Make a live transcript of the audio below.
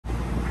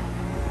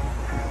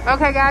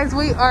Okay, guys,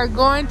 we are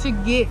going to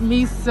get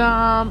me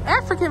some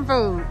African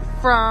food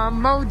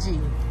from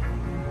Moji.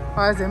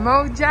 Or is it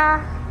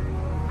Moji?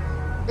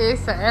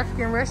 It's an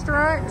African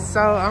restaurant, so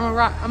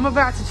I'm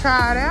about to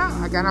try it out.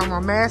 I got on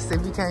my mask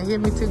if you can't hear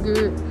me too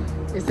good.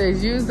 It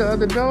says use the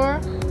other door.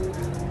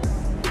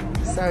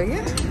 So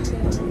yeah.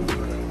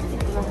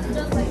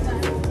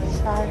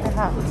 Try it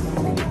out.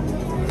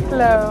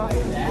 Hello.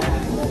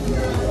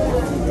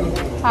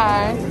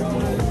 Hi.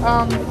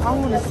 I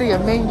want to see a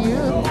menu.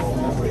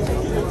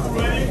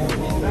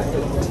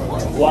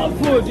 What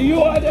food? Do you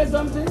order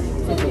something?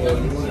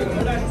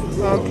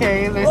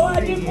 Okay, let's see. I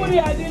didn't put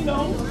it, I didn't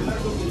know.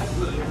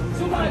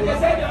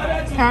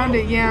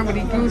 Pounded yam with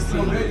Egusi.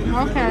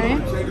 Okay.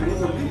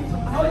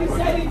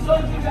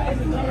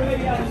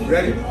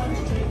 Ready?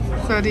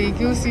 So the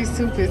Egusi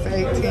soup is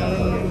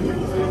 18.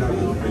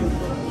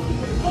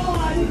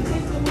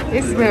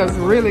 It smells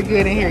really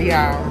good in here,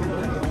 y'all.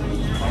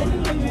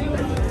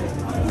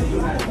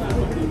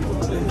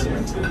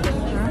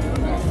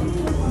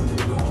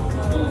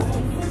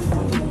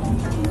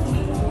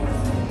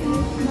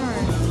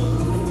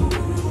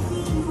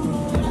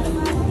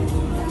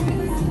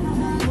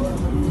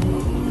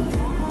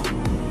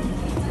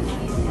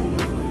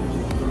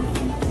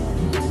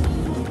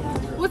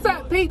 What's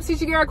up, peeps?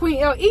 It's your girl Queen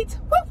L. Eat.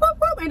 Whoop, whoop,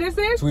 whoop. And this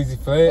is? Tweezy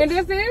Flex. And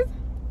this is?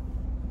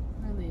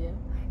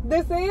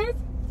 This is?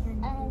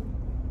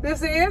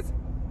 This is?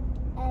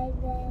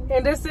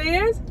 And this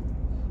is?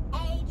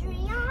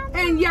 Adriana.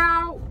 And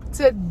y'all,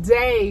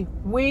 today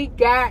we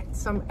got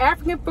some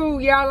African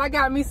food, y'all. I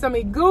got me some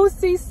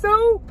Egusi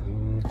soup.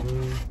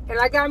 And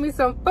I got me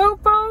some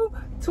fufu.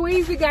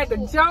 Tweezy got the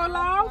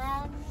Jollof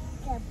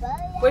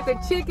with the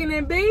chicken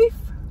and beef.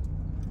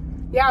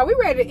 Y'all, we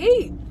ready to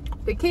eat.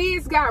 The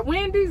kids got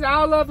Wendy's.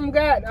 All of them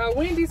got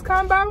Wendy's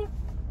combo.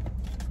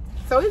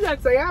 So we got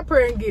to say our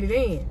prayer and get it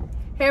in.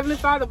 Heavenly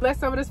Father,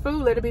 bless over this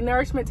food. Let it be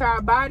nourishment to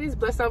our bodies.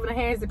 Bless over the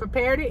hands that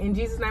prepared it. In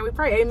Jesus' name we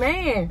pray.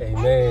 Amen.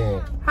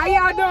 Amen. How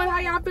y'all doing? How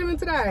y'all feeling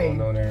today? What's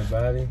going on,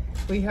 everybody?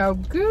 We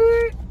hope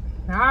good.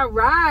 All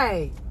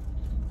right.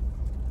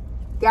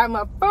 Got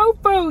my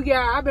fufu,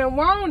 y'all. I've been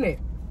wanting it.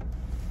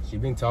 She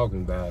been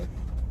talking about it.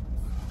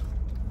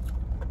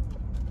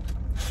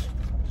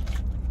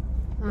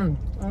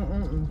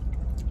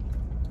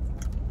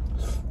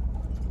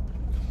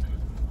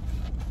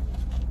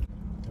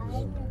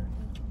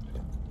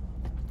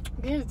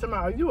 He's talking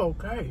about, are you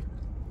okay?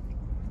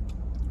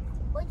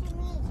 What do you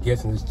mean?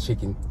 Guessing this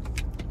chicken.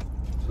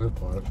 Flip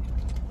part.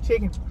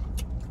 Chicken.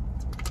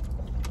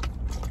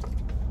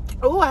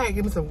 Oh, I had to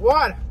give me some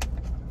water.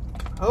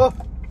 Oh, a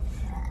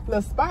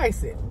little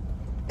spicy.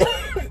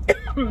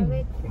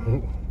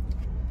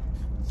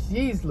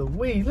 Jeez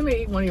Louise. Let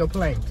me eat one of your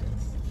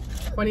plantains.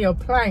 One of your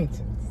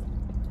plantains.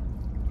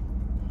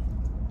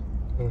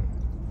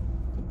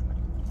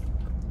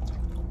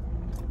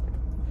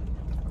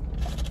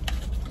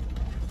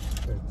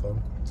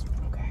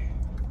 Okay.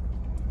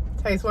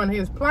 Taste one of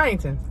his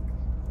plantains.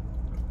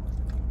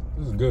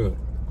 This is good.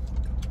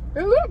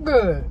 It look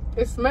good.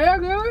 It smell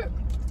good.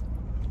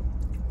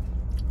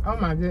 Oh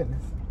my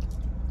goodness.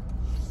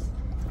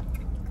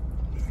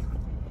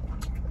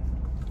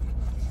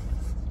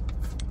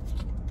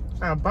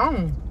 A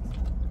bone.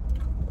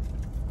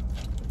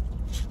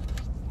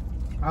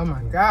 Oh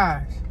my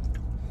gosh.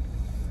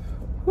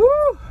 Woo.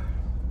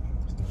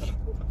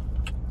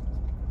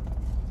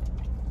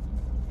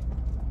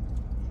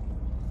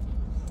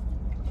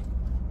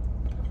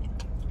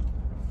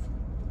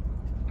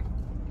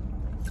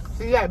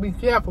 So you gotta be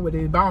careful with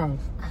these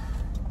bones.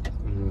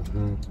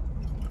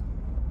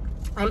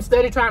 I'm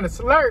steady trying to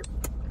slurp.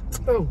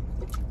 Oh,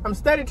 I'm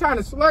steady trying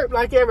to slurp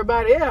like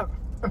everybody else.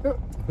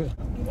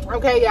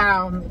 Okay,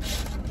 y'all.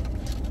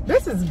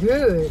 This is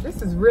good.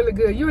 This is really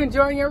good. You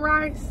enjoying your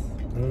rice?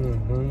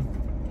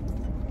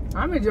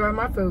 I'm enjoying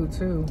my food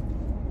too.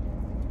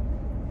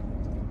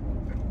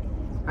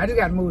 I just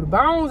gotta move the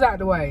bones out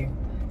the way.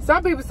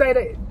 Some people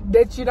say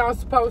that you don't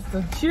supposed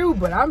to chew,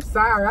 but I'm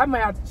sorry. I may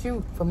have to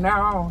chew from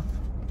now on.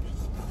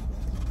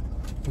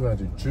 You have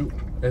to chew.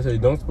 They say you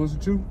don't supposed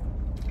to chew?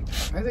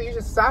 I said you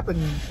just stop it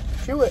and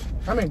chew it.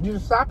 I mean, you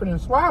just stop it and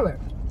swallow it.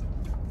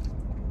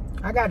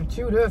 I gotta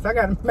chew this. I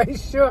gotta make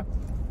sure.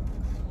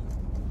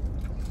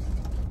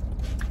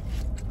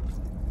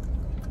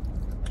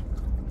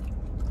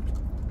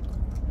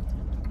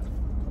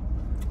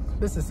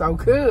 This is so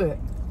good.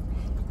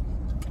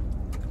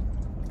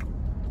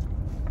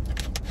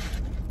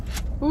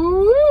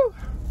 Ooh.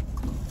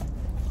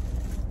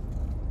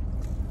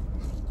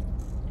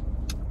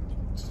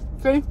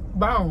 See?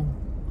 Bone.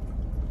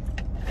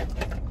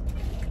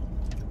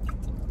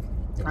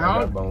 I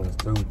got bones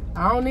too.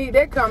 I don't need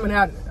that coming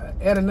out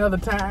at another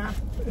time.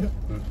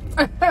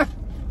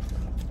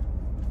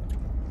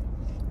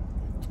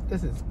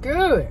 This is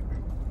good.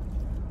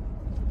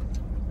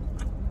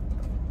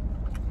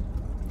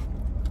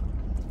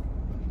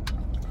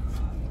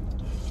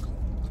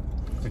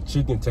 The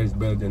chicken tastes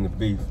better than the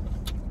beef.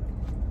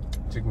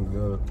 Chicken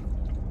good.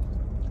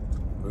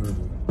 Really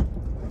good.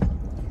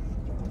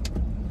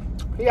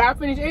 Yeah, I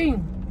finished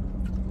eating.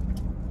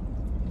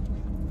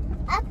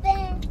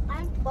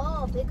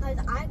 No, because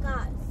I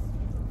got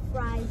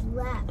fries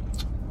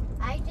left.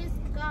 I just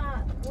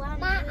got 1,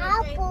 2,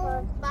 3,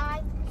 4,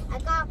 5. I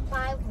got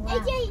 5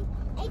 left.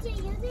 AJ,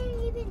 you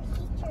didn't even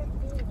eat your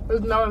food.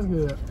 It's not as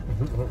good.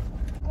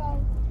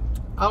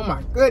 Oh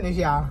my goodness,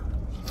 y'all.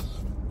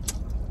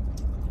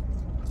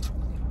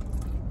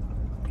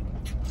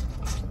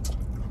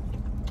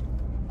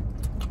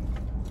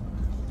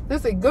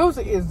 This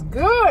Egusi is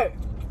good.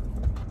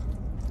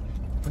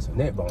 That's a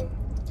neck bone.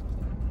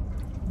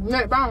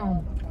 Neck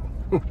bone.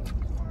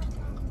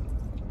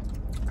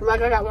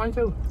 Like I got one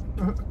too.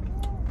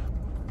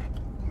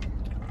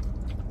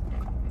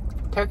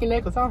 Turkey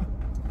neck or something.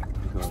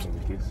 Go ahead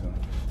and get some.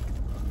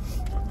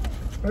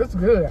 It's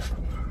good.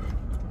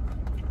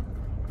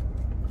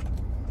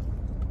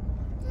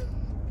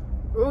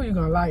 Ooh, you're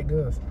gonna like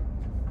this.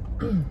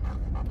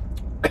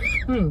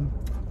 Now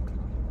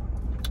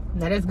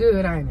that's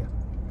good, ain't it?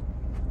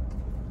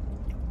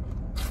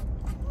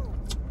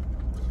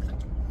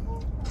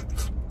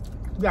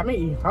 Got me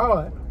eating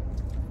hard.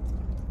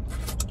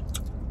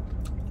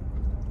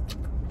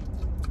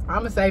 I'm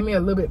gonna save me a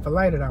little bit for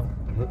later though.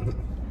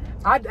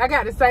 I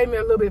got to save me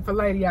a little bit for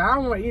later, y'all. I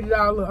don't want to eat it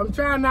all up. I'm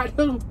trying not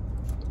to.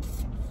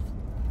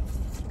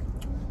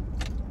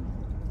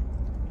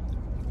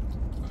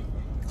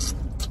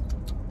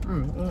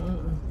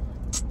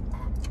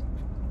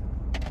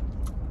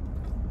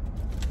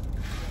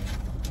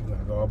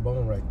 Like all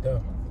bone right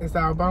there. It's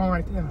all bone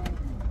right there.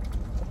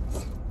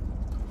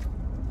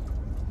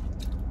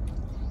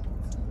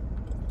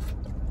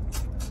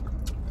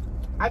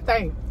 I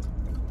think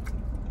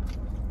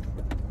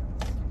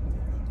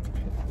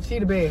she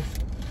the best.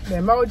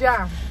 That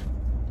Moji.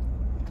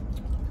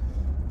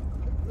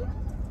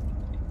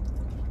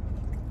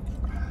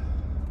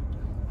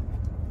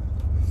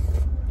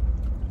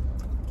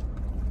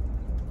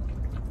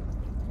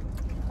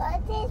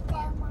 What is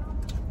that, Mom?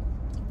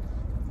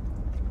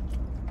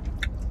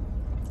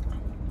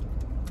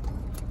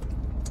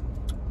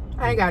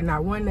 I ain't got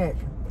not one neck.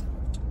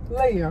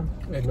 Leah.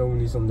 I know we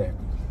need some neck.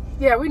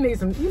 Yeah, we need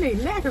some. You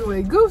need napkins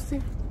with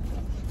Egusi.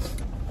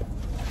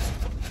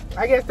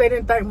 I guess they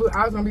didn't think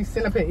I was gonna be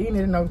sitting up here eating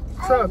it in no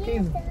truck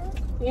either.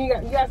 You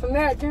got some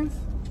napkins?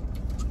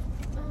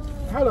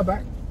 Hold up,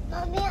 back.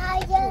 Mommy, I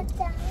just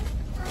done.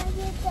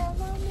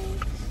 Mommy.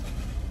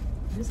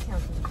 This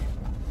counts as a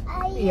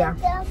napkin. Yeah.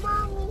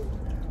 Mommy.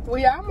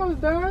 We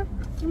almost done.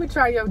 Let me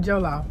try your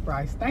Jollof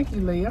rice. Thank you,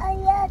 Leah.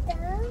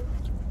 Done.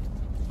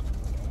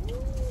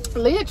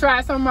 Leah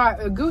tried some of my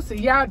Egusi.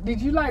 Y'all,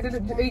 did you like the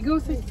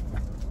Egusi?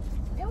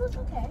 It was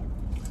okay.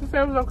 She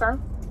said it was okay.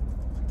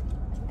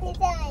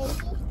 Pizza.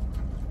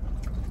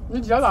 The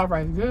Jollof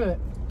rice is good.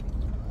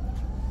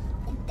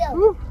 Go.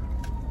 Woo.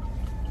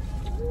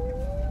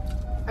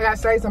 I gotta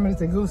say some of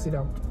this Egusi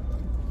though.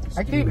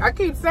 I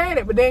keep saying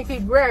it, but then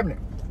keep grabbing it.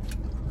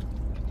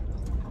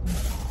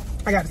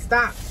 I gotta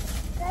stop.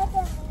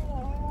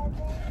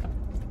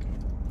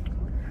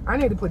 I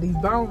need to put these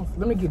bones.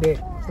 Let me get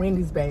that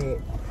Wendy's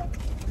bag.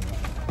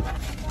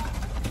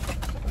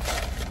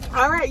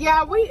 All right,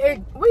 y'all. We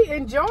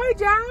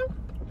enjoyed y'all.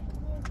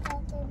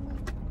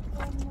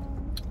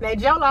 That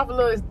Jollof a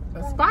little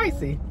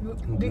spicy.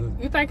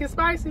 You think it's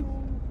spicy?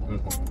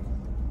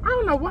 I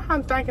don't know why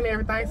I'm thinking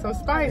everything's so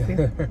spicy.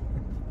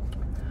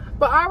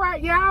 But all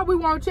right, y'all. We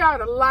want y'all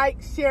to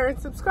like, share, and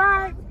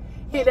subscribe.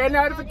 Hit that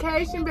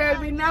notification bell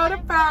to be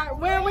notified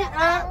when we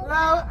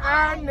upload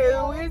our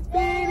newest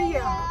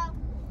video.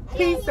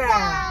 Peace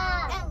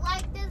out. And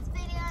like this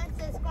video and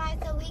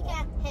subscribe so we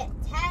can hit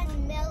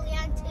 10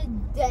 million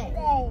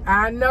today.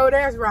 I know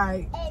that's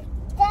right.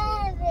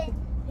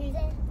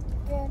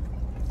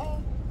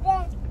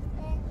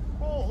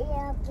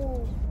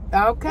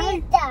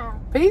 Okay. Peace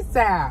out. Peace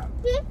out.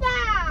 Peace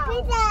out.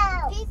 Peace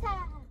out. Peace